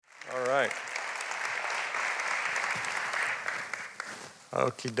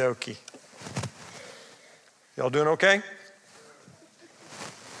Okie dokie. Y'all doing okay?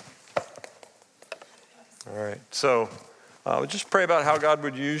 All right. So just pray about how God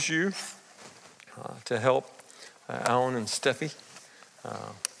would use you to help Alan and Steffi.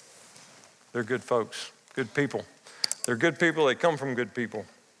 They're good folks, good people. They're good people. They come from good people.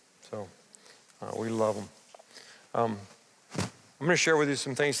 So we love them. I'm going to share with you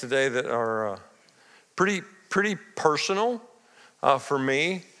some things today that are pretty personal for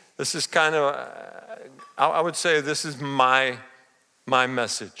me. This is kind of, I would say this is my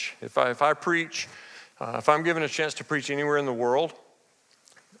message. If I preach, if I'm given a chance to preach anywhere in the world,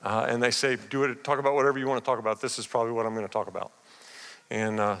 and they say, talk about whatever you want to talk about, this is probably what I'm going to talk about.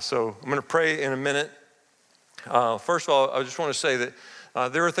 And so I'm going to pray in a minute. First of all, I just want to say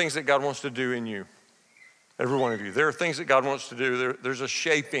that there are things that God wants to do in you, every one of you. There are things that God wants to do. There's a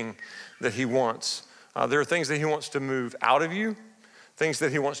shaping that he wants. There are things that he wants to move out of you, things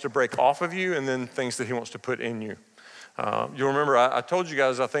that he wants to break off of you, and then things that he wants to put in you. You'll remember I told you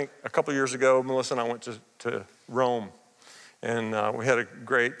guys, I think a couple years ago, Melissa and I went to Rome, and we had a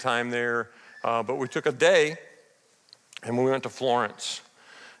great time there. But we took a day, and we went to Florence.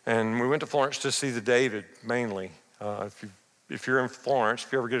 And we went to Florence to see the David, mainly. If you're in Florence,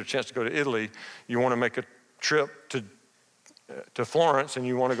 if you ever get a chance to go to Italy, you want to make a trip to Florence, and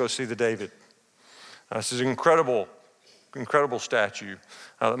you want to go see the David. This is an incredible statue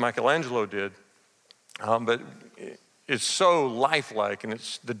that Michelangelo did. But it's so lifelike, and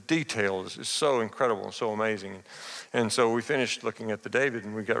the detail is so incredible and so amazing. And so we finished looking at the David,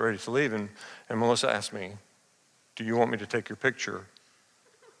 and we got ready to leave, and Melissa asked me, "Do you want me to take your picture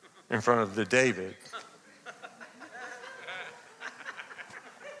in front of the David?"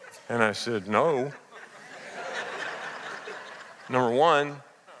 And I said, "No. Number one,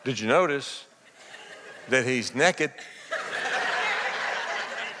 did you notice that he's naked?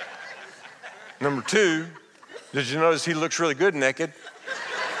 Number two, did you notice he looks really good naked?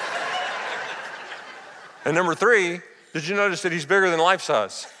 And number three, did you notice that he's bigger than life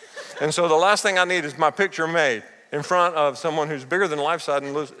size? And so the last thing I need is my picture made in front of someone who's bigger than life size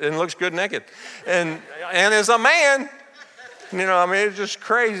and looks good naked. And as a man, it's just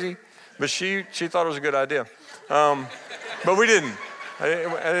crazy. But she thought it was a good idea. But we didn't.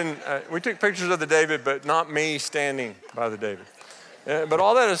 We took pictures of the David, but not me standing by the David. But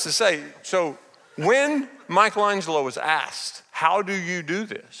all that is to say, so when Michelangelo was asked, "How do you do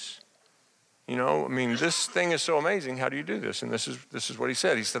this?" This thing is so amazing. How do you do this? And this is what he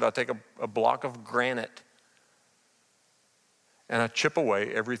said. He said, "I take a block of granite and I chip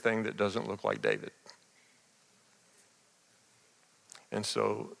away everything that doesn't look like David." And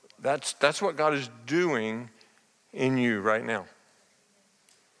so that's what God is doing in you right now.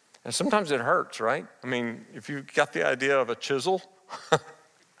 And sometimes it hurts, right? If you got the idea of a chisel,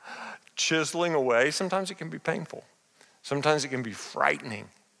 chiseling away, sometimes it can be painful. Sometimes it can be frightening.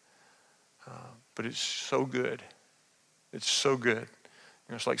 But it's so good. It's so good.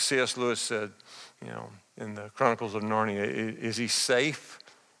 It's like C.S. Lewis said, in the Chronicles of Narnia, is he safe?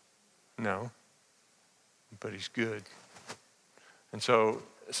 No, but he's good. And so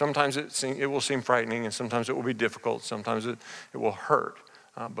sometimes it will seem frightening, and sometimes it will be difficult. Sometimes it will hurt.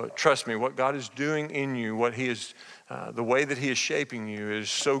 But trust me, what God is doing in you, what he is, the way that he is shaping you is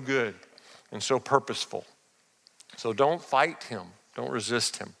so good and so purposeful. So don't fight him. Don't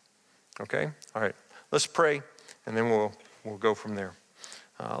resist him. Okay? All right. Let's pray, and then we'll go from there.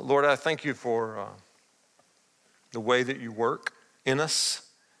 Lord, I thank you for the way that you work in us.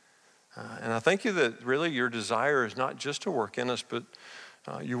 And I thank you that really your desire is not just to work in us, but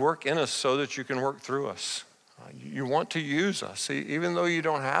you work in us so that you can work through us. You want to use us, even though you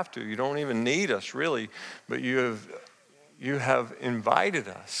don't have to. You don't even need us, really. But you have invited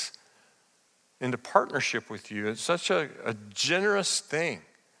us into partnership with you. It's such a generous thing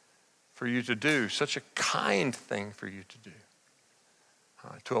for you to do, such a kind thing for you to do,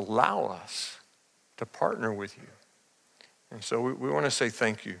 to allow us to partner with you. And so we want to say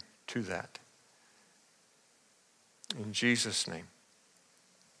thank you to that. In Jesus' name,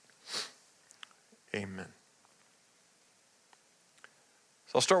 amen.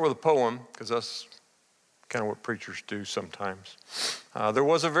 So I'll start with a poem, because that's kind of what preachers do sometimes. There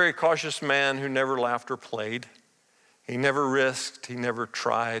was a very cautious man who never laughed or played. He never risked, he never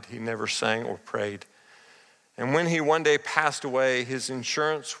tried, he never sang or prayed. And when he one day passed away, his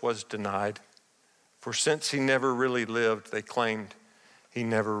insurance was denied. For since he never really lived, they claimed he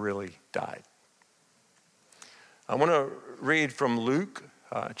never really died. I want to read from Luke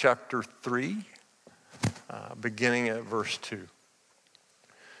chapter 3, beginning at verse 2.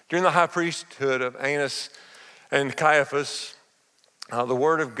 During the high priesthood of Annas and Caiaphas, the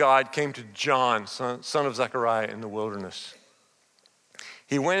word of God came to John, son of Zechariah, in the wilderness.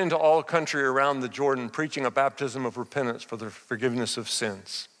 He went into all country around the Jordan, preaching a baptism of repentance for the forgiveness of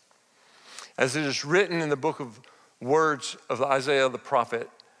sins. As it is written in the book of words of Isaiah the prophet,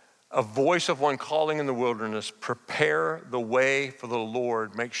 a voice of one calling in the wilderness, prepare the way for the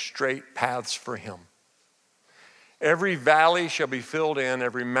Lord, make straight paths for him. Every valley shall be filled in,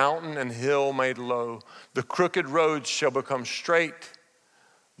 every mountain and hill made low. The crooked roads shall become straight,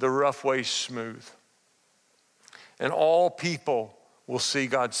 the rough ways smooth. And all people will see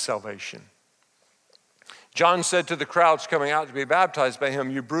God's salvation. John said to the crowds coming out to be baptized by him,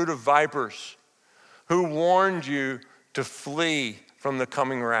 you brood of vipers, who warned you to flee from the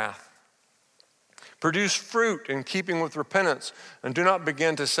coming wrath? Produce fruit in keeping with repentance, and do not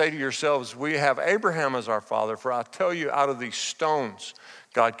begin to say to yourselves, we have Abraham as our father, for I tell you, out of these stones,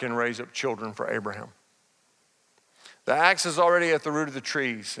 God can raise up children for Abraham. The axe is already at the root of the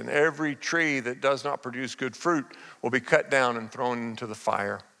trees, and every tree that does not produce good fruit will be cut down and thrown into the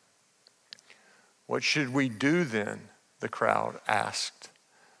fire. What should we do then? The crowd asked.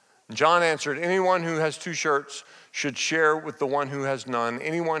 John answered, anyone who has 2 shirts should share with the one who has none.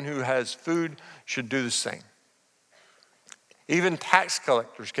 Anyone who has food should do the same. Even tax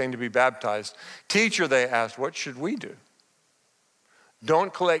collectors came to be baptized. Teacher, they asked, what should we do?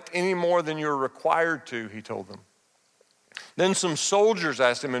 Don't collect any more than you're required to, he told them. Then some soldiers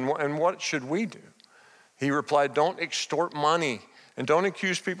asked him, and what should we do? He replied, don't extort money and don't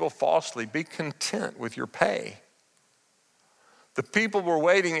accuse people falsely. Be content with your pay. The people were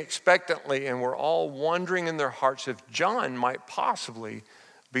waiting expectantly and were all wondering in their hearts if John might possibly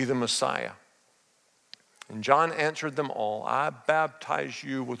be the Messiah. And John answered them all, I baptize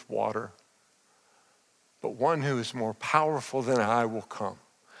you with water, but one who is more powerful than I will come,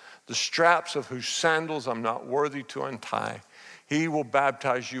 the straps of whose sandals I'm not worthy to untie. He will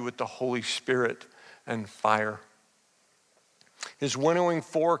baptize you with the Holy Spirit and fire. His winnowing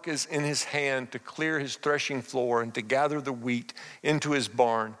fork is in his hand to clear his threshing floor and to gather the wheat into his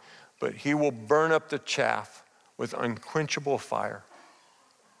barn, but he will burn up the chaff with unquenchable fire.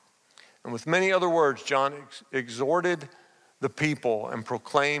 And with many other words, John exhorted the people and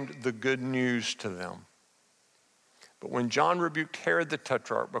proclaimed the good news to them. But when John rebuked Herod the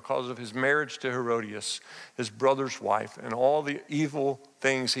Tetrarch because of his marriage to Herodias, his brother's wife, and all the evil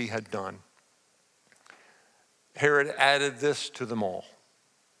things he had done, Herod added this to them all.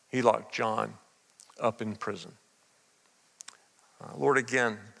 He locked John up in prison. Lord,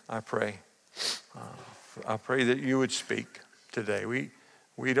 again, I pray that you would speak today.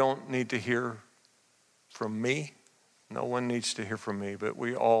 We don't need to hear from me. No one needs to hear from me, but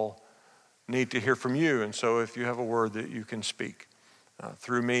we all need to hear from you. And so if you have a word that you can speak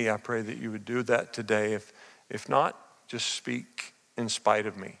through me, I pray that you would do that today. If not, just speak in spite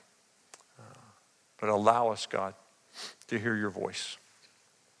of me. But allow us, God, to hear your voice.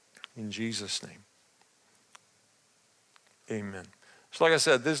 In Jesus' name, amen. So like I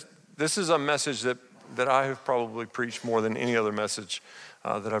said, this is a message that I have probably preached more than any other message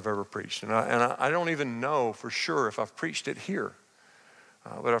that I've ever preached. And I don't even know for sure if I've preached it here.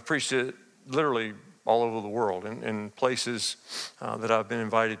 But I've preached it literally all over the world in places that I've been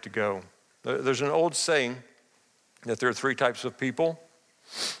invited to go. There's an old saying that there are 3 types of people.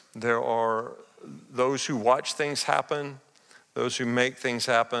 There are those who watch things happen, those who make things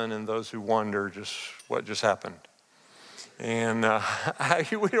happen, and those who wonder just what just happened. And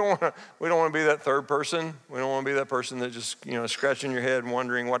we don't want to be that third person. We don't want to be that person that just scratching your head and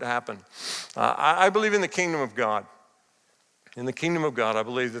wondering what happened. I believe in the kingdom of God. In the kingdom of God, I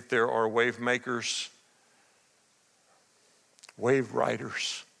believe that there are wave makers, wave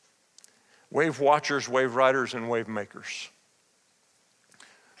riders, wave watchers, wave riders, and wave makers.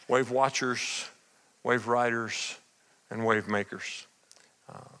 Wave watchers, wave riders, and wave makers.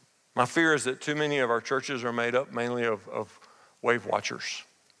 My fear is that too many of our churches are made up mainly of wave watchers.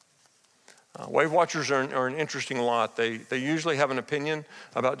 Wave watchers are an interesting lot. They usually have an opinion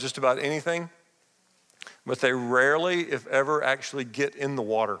about just about anything, but they rarely, if ever, actually get in the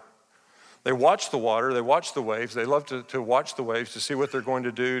water. They watch the water, they watch the waves. They love to watch the waves to see what they're going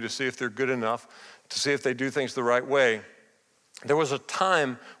to do, to see if they're good enough, to see if they do things the right way. There was a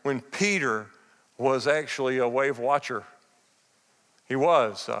time when Peter was actually a wave watcher. He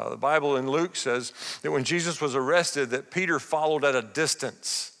was. The Bible in Luke says that when Jesus was arrested, that Peter followed at a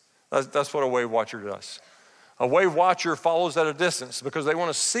distance. That's what a wave watcher does. A wave watcher follows at a distance because they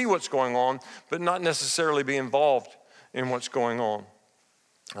want to see what's going on, but not necessarily be involved in what's going on.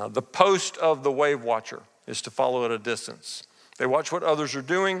 The post of the wave watcher is to follow at a distance. They watch what others are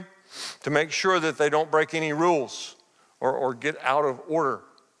doing to make sure that they don't break any rules or get out of order.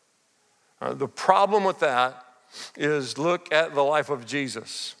 The problem with that is look at the life of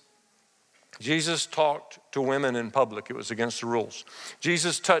Jesus. Jesus talked to women in public. It was against the rules.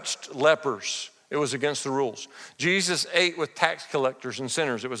 Jesus touched lepers. It was against the rules. Jesus ate with tax collectors and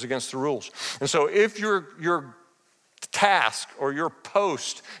sinners. It was against the rules. And so if your task or your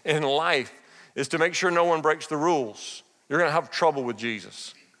post in life is to make sure no one breaks the rules, you're going to have trouble with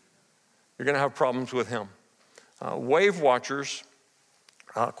Jesus. You're going to have problems with him. Wave watchers,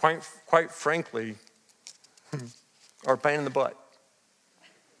 quite frankly, are a pain in the butt.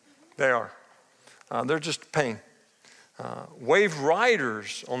 They are. They're just a pain. Wave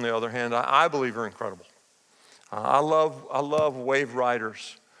riders, on the other hand, I believe are incredible. I love wave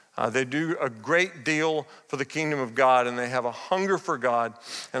riders. They do a great deal for the kingdom of God, and they have a hunger for God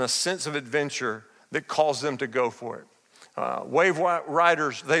and a sense of adventure that calls them to go for it. Wave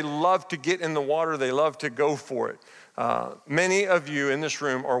riders, they love to get in the water. They love to go for it. Many of you in this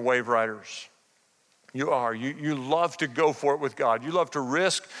room are wave riders. You are. You love to go for it with God. You love to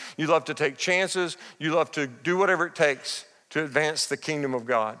risk. You love to take chances. You love to do whatever it takes to advance the kingdom of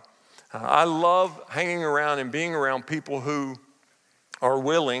God. I love hanging around and being around people who are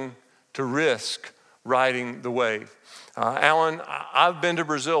willing to risk riding the wave. Alan, I've been to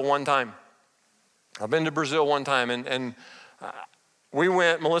Brazil one time. And we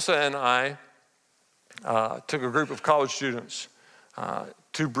went, Melissa and I took a group of college students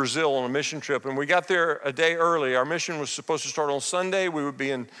to Brazil on a mission trip, and we got there a day early. Our mission was supposed to start on Sunday. We would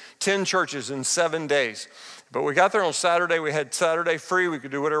be in 10 churches in 7 days. But we got there on Saturday. We had Saturday free. We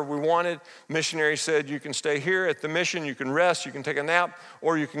could do whatever we wanted. Missionary said, you can stay here at the mission, you can rest, you can take a nap,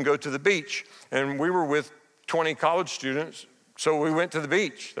 or you can go to the beach. And we were with 20 college students, so we went to the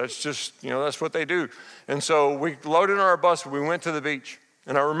beach. That's just, that's what they do. And so we loaded in our bus, we went to the beach.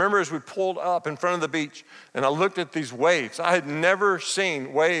 And I remember as we pulled up in front of the beach and I looked at these waves. I had never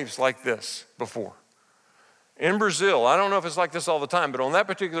seen waves like this before. In Brazil, I don't know if it's like this all the time, but on that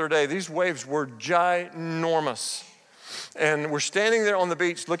particular day, these waves were ginormous. And we're standing there on the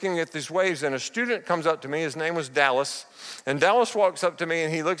beach looking at these waves, and a student comes up to me. His name was Dallas. And Dallas walks up to me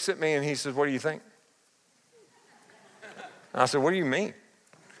and he looks at me and he says, "What do you think?" I said, "What do you mean?"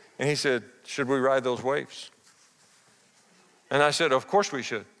 And he said, "Should we ride those waves?" And I said, "Of course we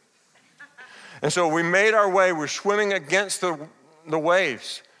should." And so we made our way. We're swimming against the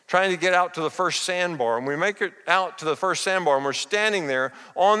waves, trying to get out to the first sandbar. And we make it out to the first sandbar, and we're standing there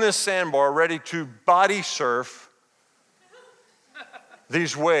on this sandbar ready to body surf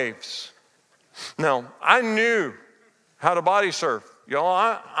these waves. Now, I knew how to body surf.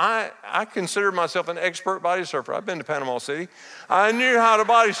 Y'all, I consider myself an expert body surfer. I've been to Panama City. I knew how to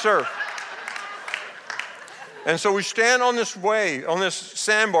body surf. And so we stand on this wave, on this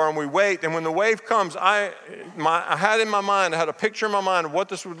sandbar, and we wait. And when the wave comes, I had in my mind, I had a picture in my mind of what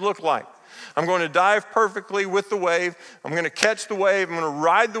this would look like. I'm going to dive perfectly with the wave. I'm going to catch the wave. I'm going to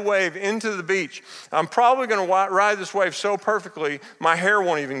ride the wave into the beach. I'm probably going to ride this wave so perfectly, my hair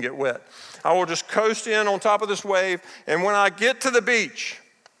won't even get wet. I will just coast in on top of this wave. And when I get to the beach,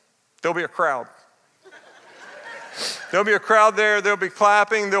 there'll be a crowd. There'll be a crowd there. They'll be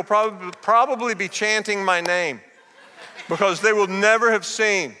clapping. They'll probably be chanting my name because they will never have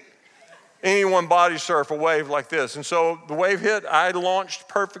seen anyone body surf a wave like this. And so the wave hit. I launched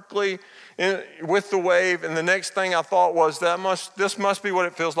perfectly with the wave. And the next thing I thought was this must be what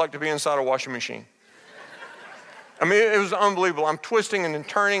it feels like to be inside a washing machine. I mean, it was unbelievable. I'm twisting and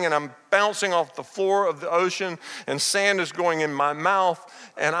turning, and I'm bouncing off the floor of the ocean, and sand is going in my mouth,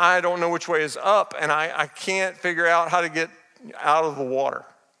 and I don't know which way is up, and I can't figure out how to get out of the water.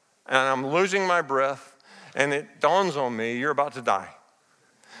 And I'm losing my breath, and it dawns on me, you're about to die.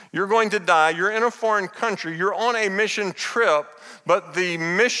 You're going to die. You're in a foreign country. You're on a mission trip, but the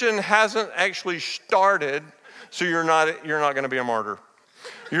mission hasn't actually started, so you're not going to be a martyr.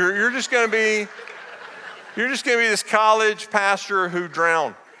 You're just going to be this college pastor who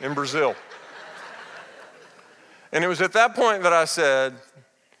drowned in Brazil. And it was at that point that I said,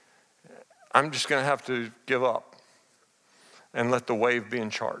 I'm just going to have to give up and let the wave be in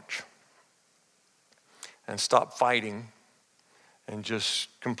charge and stop fighting and just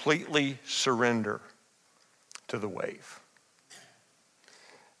completely surrender to the wave.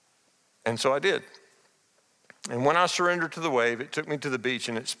 And so I did. And when I surrendered to the wave, it took me to the beach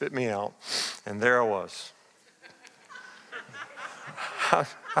and it spit me out. And there I was.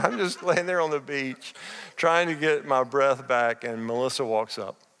 I'm just laying there on the beach trying to get my breath back, and Melissa walks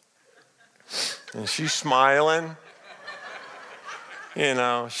up. And she's smiling.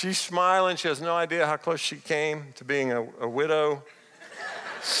 She's smiling. She has no idea how close she came to being a widow.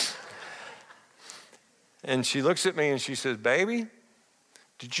 And she looks at me and she says, baby,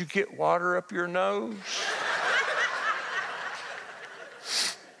 did you get water up your nose?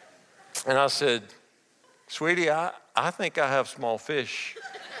 And I said, sweetie, I think I have small fish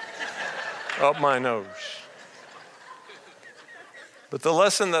up my nose. But the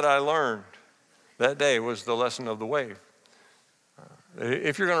lesson that I learned that day was the lesson of the wave.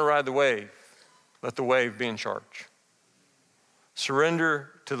 If you're going to ride the wave, let the wave be in charge. Surrender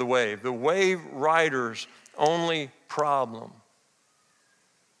to the wave. The wave rider's only problem.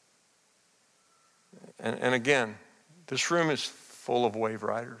 And again, this room is full of wave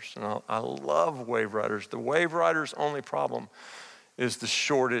riders, and I love wave riders. The wave rider's only problem is the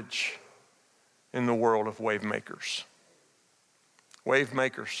shortage in the world of wave makers. Wave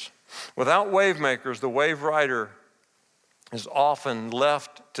makers. Without wave makers, the wave rider is often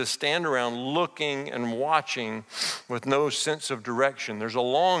left to stand around looking and watching with no sense of direction. There's a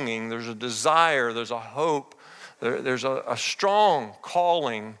longing, there's a desire, there's a hope, there's a strong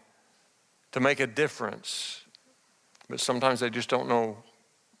calling to make a difference. But sometimes they just don't know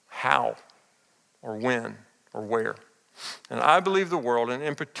how or when or where. And I believe the world, and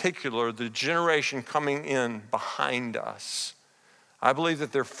in particular the generation coming in behind us, I believe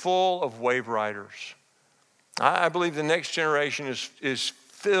that they're full of wave riders. I believe the next generation is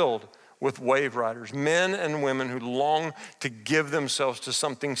filled with wave riders, men and women who long to give themselves to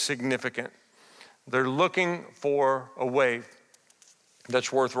something significant. They're looking for a wave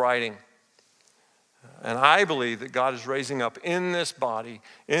that's worth riding. And I believe that God is raising up in this body,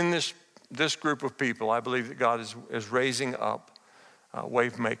 in this group of people, I believe that God is raising up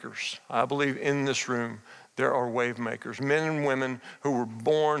wave makers. I believe in this room there are wave makers, men and women who were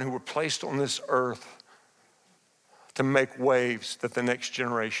born, who were placed on this earth to make waves that the next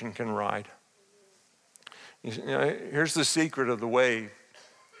generation can ride. You know, here's the secret of the wave.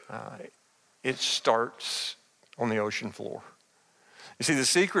 It starts on the ocean floor. You see, the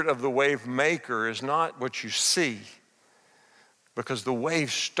secret of the wave maker is not what you see, because the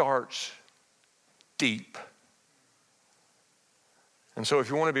wave starts deep. And so if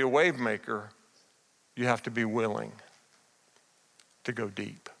you want to be a wave maker, you have to be willing to go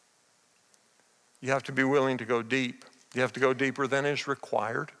deep. You have to be willing to go deep. You have to go deeper than is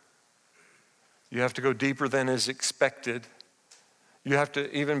required. You have to go deeper than is expected. You have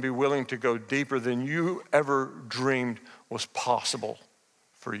to even be willing to go deeper than you ever dreamed was possible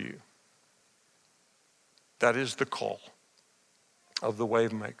for you. That is the call of the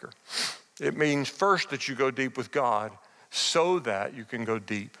wave maker. It means first that you go deep with God so that you can go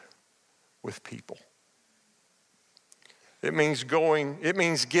deep with people. It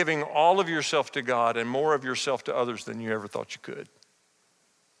means giving all of yourself to God and more of yourself to others than you ever thought you could.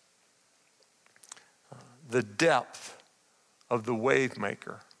 The depth of the wave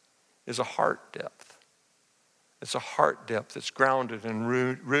maker is a heart depth. It's a heart depth that's grounded and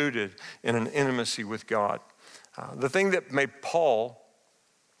rooted in an intimacy with God. The thing that made Paul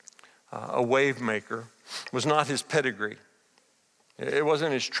a wave maker was not his pedigree. It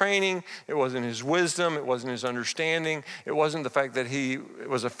wasn't his training, it wasn't his wisdom, it wasn't his understanding, it wasn't the fact that he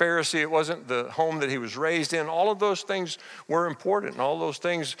was a Pharisee, it wasn't the home that he was raised in. All of those things were important, and all those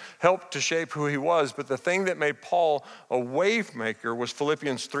things helped to shape who he was. But the thing that made Paul a wave maker was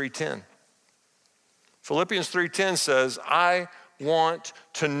Philippians 3:10. Philippians 3:10 says, I want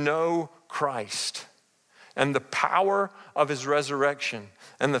to know Christ and the power of his resurrection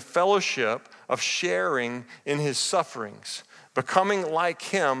and the fellowship of sharing in his sufferings, becoming like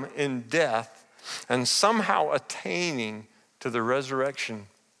him in death, and somehow attaining to the resurrection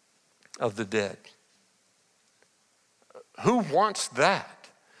of the dead. Who wants that?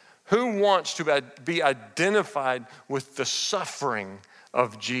 Who wants to be identified with the suffering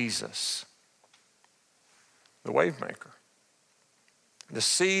of Jesus? The wave maker. The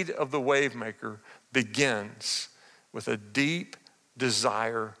seed of the wave maker begins with a deep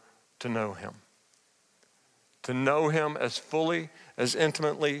desire to know him. To know him as fully, as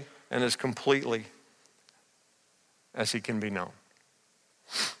intimately, and as completely as he can be known.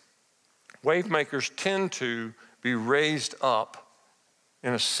 Wave makers tend to be raised up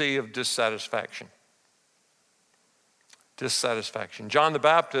in a sea of dissatisfaction. Dissatisfaction. John the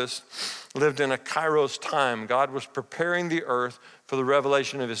Baptist lived in a kairos time. God was preparing the earth for the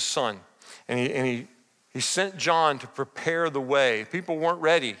revelation of his son. And he sent John to prepare the way. People weren't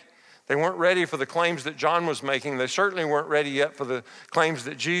ready. They weren't ready for the claims that John was making. They certainly weren't ready yet for the claims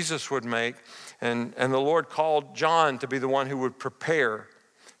that Jesus would make. And the Lord called John to be the one who would prepare,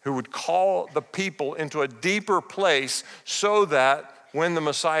 who would call the people into a deeper place so that when the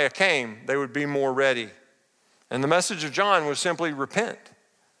Messiah came, they would be more ready. And the message of John was simply repent.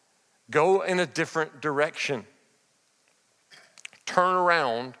 Go in a different direction. Turn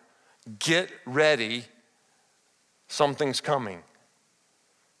around, get ready, something's coming.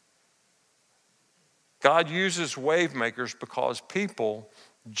 God uses wave makers because people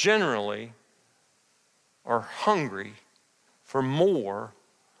generally are hungry for more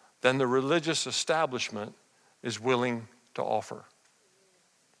than the religious establishment is willing to offer.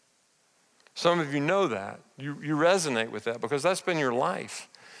 Some of you know that. You resonate with that because that's been your life.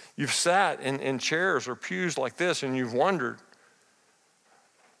 You've sat in chairs or pews like this and you've wondered,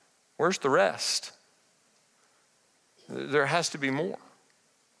 where's the rest? There has to be more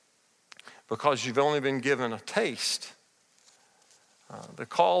because you've only been given a taste. The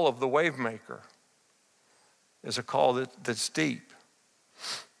call of the wave maker is a call that's deep.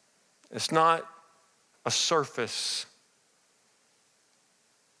 It's not a surface,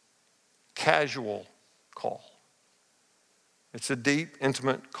 casual call. It's a deep,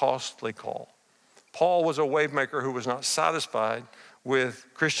 intimate, costly call. Paul was a wave maker who was not satisfied with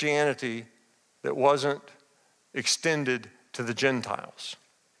Christianity that wasn't extended to the Gentiles.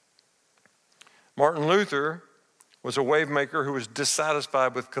 Martin Luther was a wave maker who was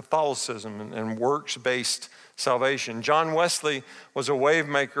dissatisfied with Catholicism and works-based salvation. John Wesley was a wave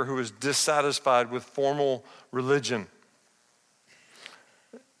maker who was dissatisfied with formal religion.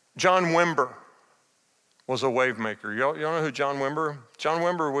 John Wimber was a wave maker. Y'all know who John Wimber? John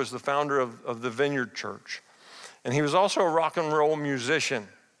Wimber was the founder of the Vineyard Church. And he was also a rock and roll musician.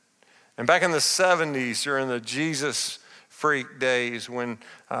 And back in the 70s, during the Jesus freak days when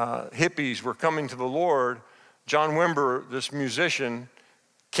hippies were coming to the Lord, John Wimber, this musician,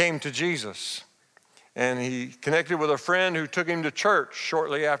 came to Jesus. And he connected with a friend who took him to church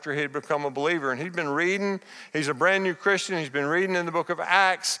shortly after he had become a believer. And he'd been reading, he's a brand new Christian, he's been reading in the book of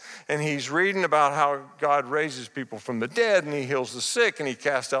Acts, and he's reading about how God raises people from the dead, and he heals the sick, and he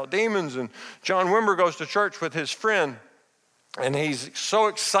casts out demons. And John Wimber goes to church with his friend, and he's so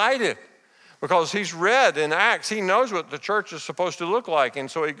excited because he's read in Acts. He knows what the church is supposed to look like. And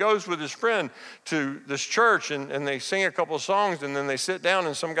so he goes with his friend to this church, and they sing a couple of songs, and then they sit down,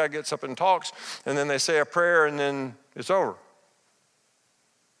 and some guy gets up and talks, and then they say a prayer, and then it's over.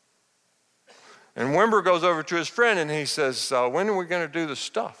 And Wimber goes over to his friend, and he says, when are we going to do the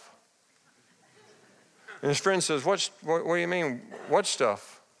stuff? And his friend says, what do you mean, what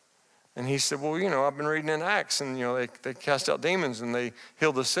stuff? And he said, well, I've been reading in Acts, and, they cast out demons, and they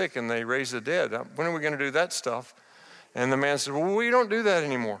heal the sick, and they raise the dead. When are we going to do that stuff? And the man said, well, we don't do that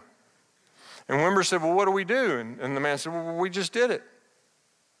anymore. And Wimber said, well, what do we do? And the man said, well, we just did it.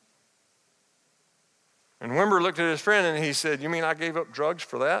 And Wimber looked at his friend, and he said, you mean I gave up drugs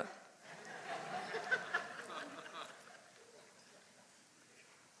for that?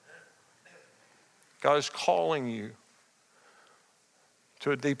 God is calling you to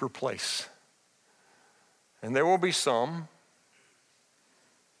a deeper place. And there will be some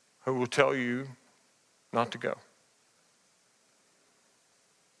who will tell you not to go.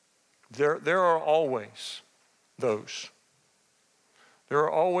 There are always those. There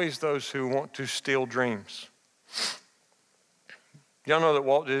are always those who want to steal dreams. Y'all know that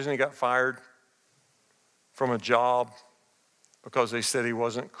Walt Disney got fired from a job because they said he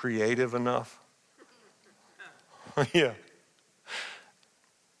wasn't creative enough? Yeah.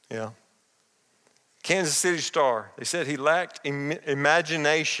 Yeah. Kansas City Star, they said he lacked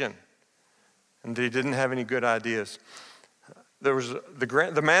imagination and that he didn't have any good ideas. There was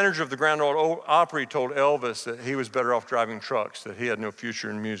the manager of the Grand Ole Opry told Elvis that he was better off driving trucks, that he had no future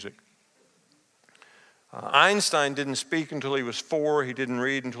in music. Einstein didn't speak until he was 4, he didn't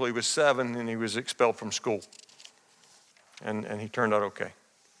read until he was 7, and he was expelled from school. And he turned out okay.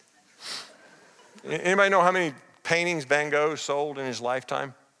 Anybody know how many paintings Van Gogh sold in his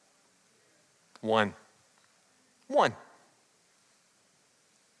lifetime? One.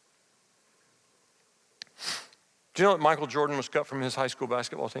 Do you know that Michael Jordan was cut from his high school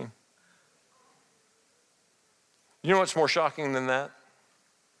basketball team? You know what's more shocking than that?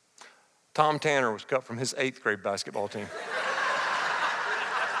 Tom Tanner was cut from his 8th grade basketball team.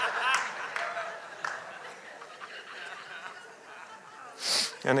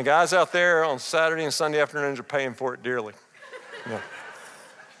 And the guys out there on Saturday and Sunday afternoons are paying for it dearly. Yeah.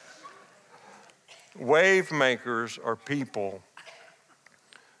 Wave makers are people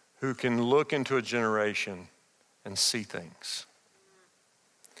who can look into a generation and see things.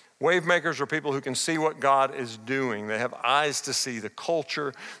 Wave makers are people who can see what God is doing. They have eyes to see the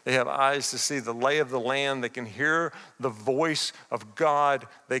culture. They have eyes to see the lay of the land. They can hear the voice of God.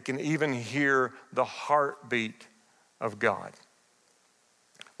 They can even hear the heartbeat of God.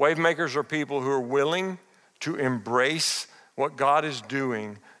 Wave makers are people who are willing to embrace what God is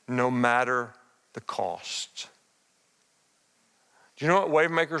doing, no matter the cost. Do you know what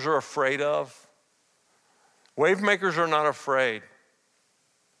wave makers are afraid of? Wave makers are not afraid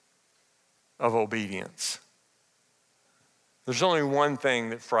of obedience. There's only one thing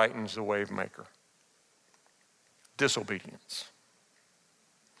that frightens the wave maker: disobedience.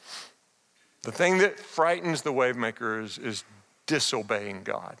 The thing that frightens the wave maker is disobeying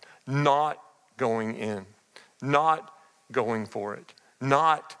God, not going in, not going for it,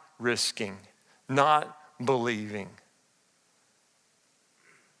 not risking, not believing.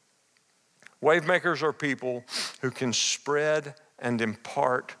 Wave makers are people who can spread and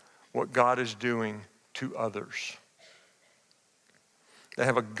impart what God is doing to others. They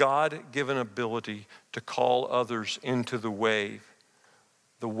have a God-given ability to call others into the wave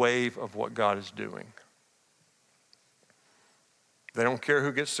of what God is doing. They don't care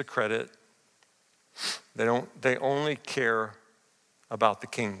who gets the credit. They only care about the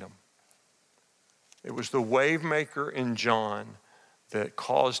kingdom. It was the wave maker in John that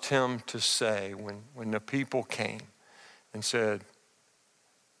caused him to say, when the people came and said,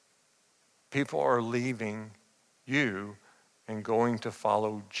 people are leaving you and going to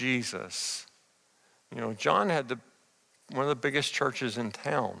follow Jesus. You know, John had one of the biggest churches in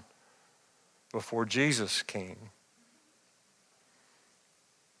town before Jesus came.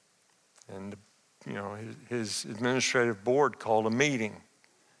 And, you know, his administrative board called a meeting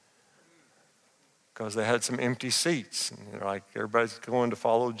because they had some empty seats. And they're like, everybody's going to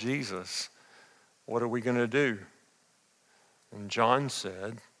follow Jesus. What are we going to do? And John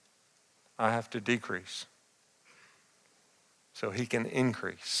said, I have to decrease so he can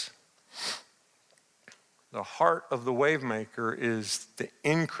increase. The heart of the wave maker is the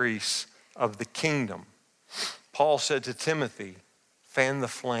increase of the kingdom. Paul said to Timothy, fan the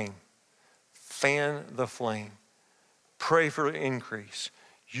flame. Fan the flame. Pray for the increase.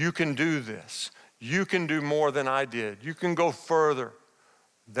 You can do this. You can do more than I did. You can go further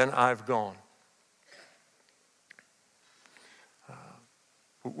than I've gone.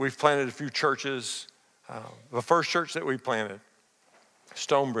 We've planted a few churches. The first church that we planted,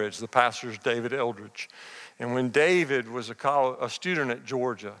 Stonebridge, the pastor's David Eldridge. And when David was a student at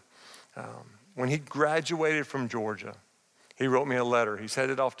Georgia, when he graduated from Georgia, he wrote me a letter. He's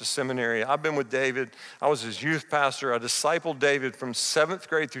headed off to seminary. I've been with David. I was his youth pastor. I discipled David from 7th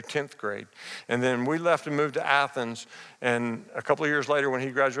grade through 10th grade. And then we left and moved to Athens. And a couple of years later, when he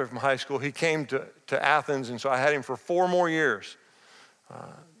graduated from high school, he came to Athens. And so I had him for 4 more years.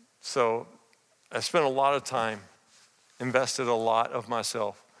 So I spent a lot of time, invested a lot of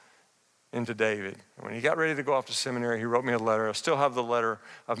myself into David. And when he got ready to go off to seminary, he wrote me a letter. I still have the letter.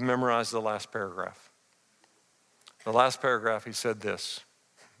 I've memorized the last paragraph. The last paragraph, he said this: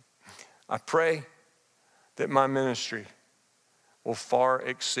 I pray that my ministry will far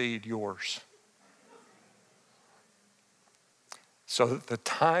exceed yours, so that the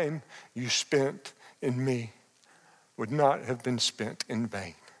time you spent in me would not have been spent in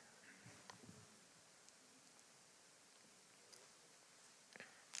vain.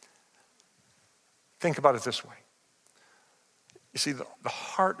 Think about it this way. You see, the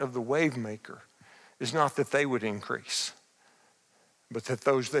heart of the wave maker is not that they would increase, but that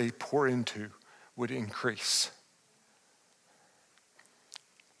those they pour into would increase.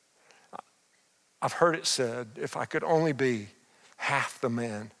 I've heard it said, if I could only be half the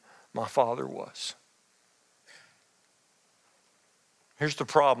man my father was. Here's the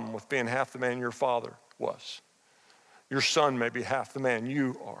problem with being half the man your father was. Your son may be half the man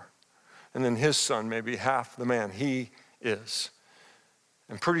you are, and then his son may be half the man he is.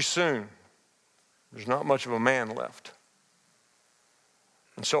 And pretty soon, there's not much of a man left.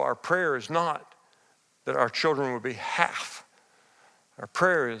 And so our prayer is not that our children would be half. Our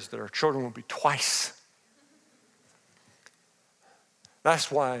prayer is that our children will be twice.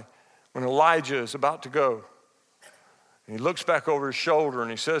 That's why when Elijah is about to go, and he looks back over his shoulder and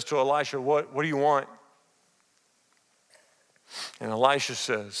he says to Elisha, what do you want? And Elisha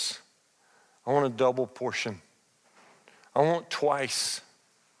says, I want a double portion. I want twice.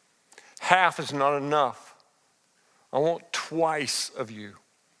 Half is not enough. I want twice of you.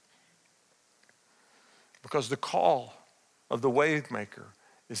 Because the call of the wave maker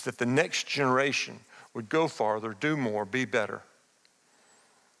is that the next generation would go farther, do more, be better.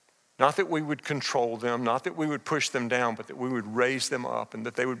 Not that we would control them, not that we would push them down, but that we would raise them up and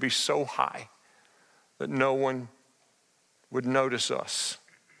that they would be so high that no one would notice us.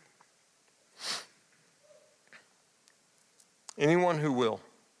 Anyone who will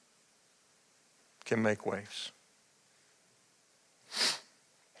can make waves.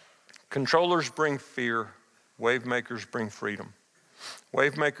 Controllers bring fear. Wave makers bring freedom.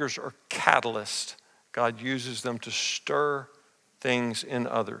 Wave makers are catalysts. God uses them to stir things in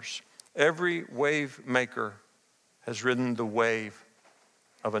others. Every wave maker has ridden the wave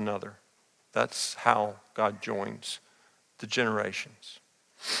of another. That's how God joins the generations.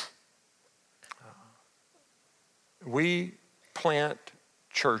 We plant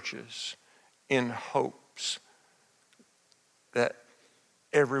churches in hopes that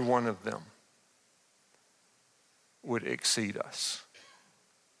every one of them would exceed us.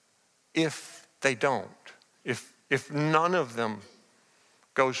 If they don't, if none of them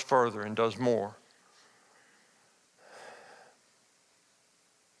goes further and does more,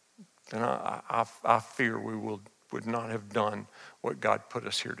 then I fear we would not have done what God put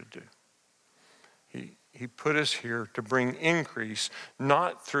us here to do. He put us here to bring increase,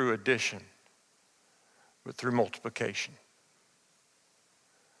 not through addition, but through multiplication.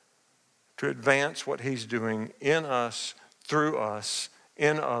 To advance what he's doing in us, through us,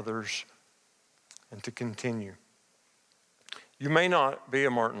 in others, and to continue. You may not be a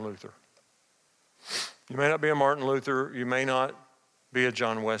Martin Luther. You may not be a Martin Luther. You may not be a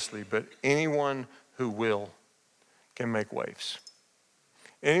John Wesley, but anyone who will can make waves.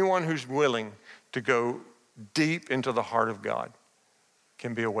 Anyone who's willing to go deep into the heart of God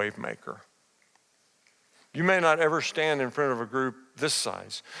can be a wave maker. You may not ever stand in front of a group this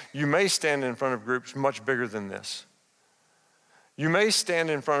size. You may stand in front of groups much bigger than this. You may stand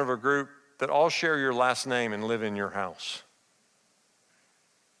in front of a group that all share your last name and live in your house.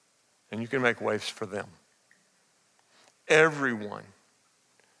 And you can make waves for them. Everyone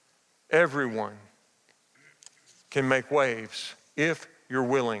can make waves if you're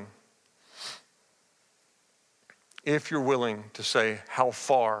willing. If you're willing to say how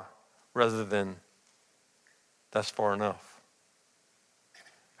far rather than that's far enough.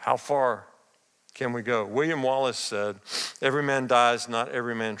 How far can we go? William Wallace said, every man dies, not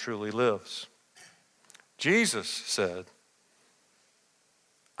every man truly lives. Jesus said,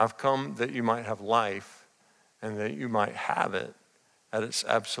 I've come that you might have life and that you might have it at its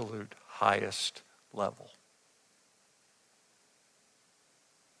absolute highest level.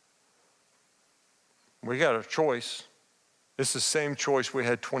 We got a choice. It's the same choice we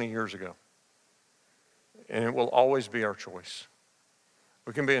had 20 years ago. And it will always be our choice.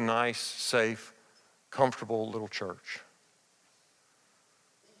 We can be a nice, safe, comfortable little church.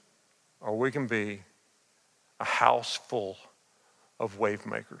 Or we can be a house full of wave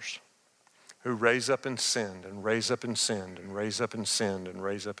makers who raise up and sinned and raise up and sinned and raise up and sinned and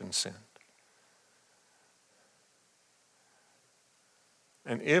raise up and sinned.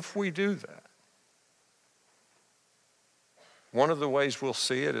 And if we do that, one of the ways we'll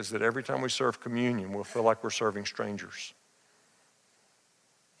see it is that every time we serve communion, we'll feel like we're serving strangers.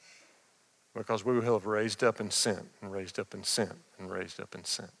 Because we will have raised up and sent and raised up and sent and raised up and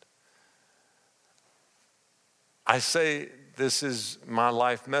sent. I say this is my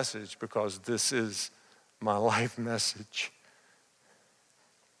life message because this is my life message.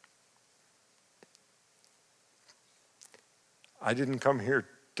 I didn't come here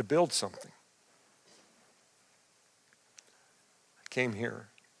to build something. I came here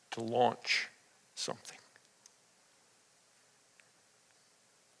to launch something.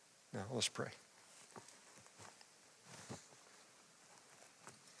 Now let's pray.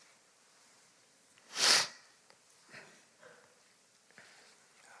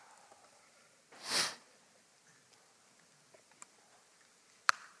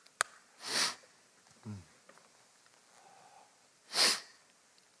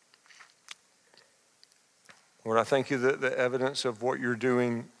 Lord, I thank you that the evidence of what you're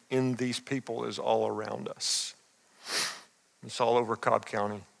doing in these people is all around us. It's all over Cobb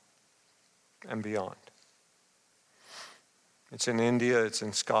County and beyond. It's in India, it's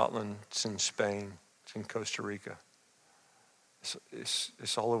in Scotland, it's in Spain, it's in Costa Rica.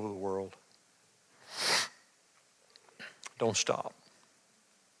 It's all over the world. Don't stop.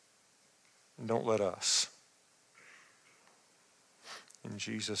 And don't let us. In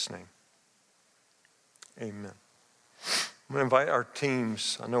Jesus' name. Amen. I'm going to invite our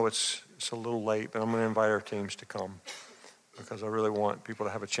teams. I know it's a little late, but I'm going to invite our teams to come because I really want people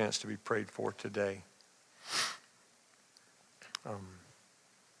to have a chance to be prayed for today.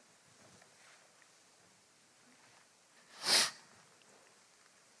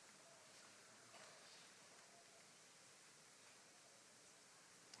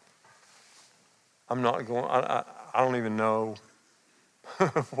 I'm not going, I don't even know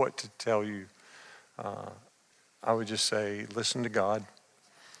what to tell you. I would just say, listen to God.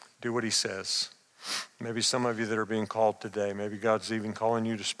 Do what he says. Maybe some of you that are being called today, maybe God's even calling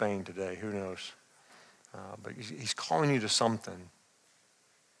you to Spain today. Who knows? But he's calling you to something.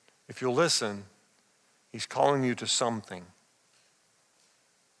 If you'll listen, he's calling you to something.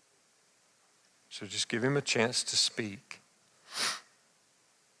 So just give him a chance to speak.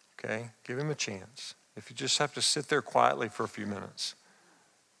 Okay? Give him a chance. If you just have to sit there quietly for a few minutes,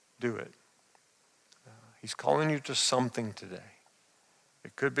 do it. He's calling you to something today.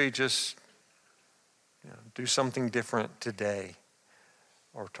 It could be just, do something different today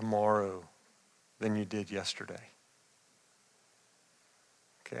or tomorrow than you did yesterday.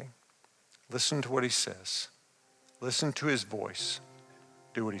 Okay? Listen to what he says. Listen to his voice.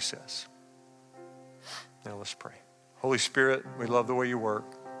 Do what he says. Now let's pray. Holy Spirit, we love the way you work.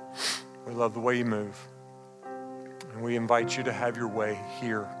 We love the way you move. And we invite you to have your way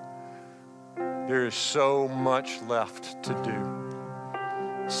here. There is so much left to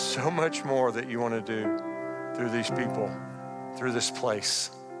do. So much more that you want to do through these people, through this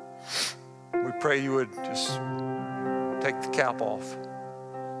place. We pray you would just take the cap off.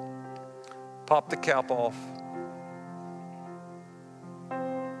 Pop the cap off.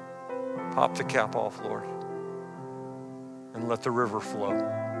 Pop the cap off, Lord. And let the river flow.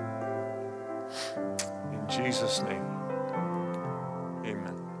 In Jesus' name,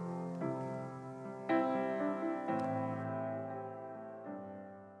 amen.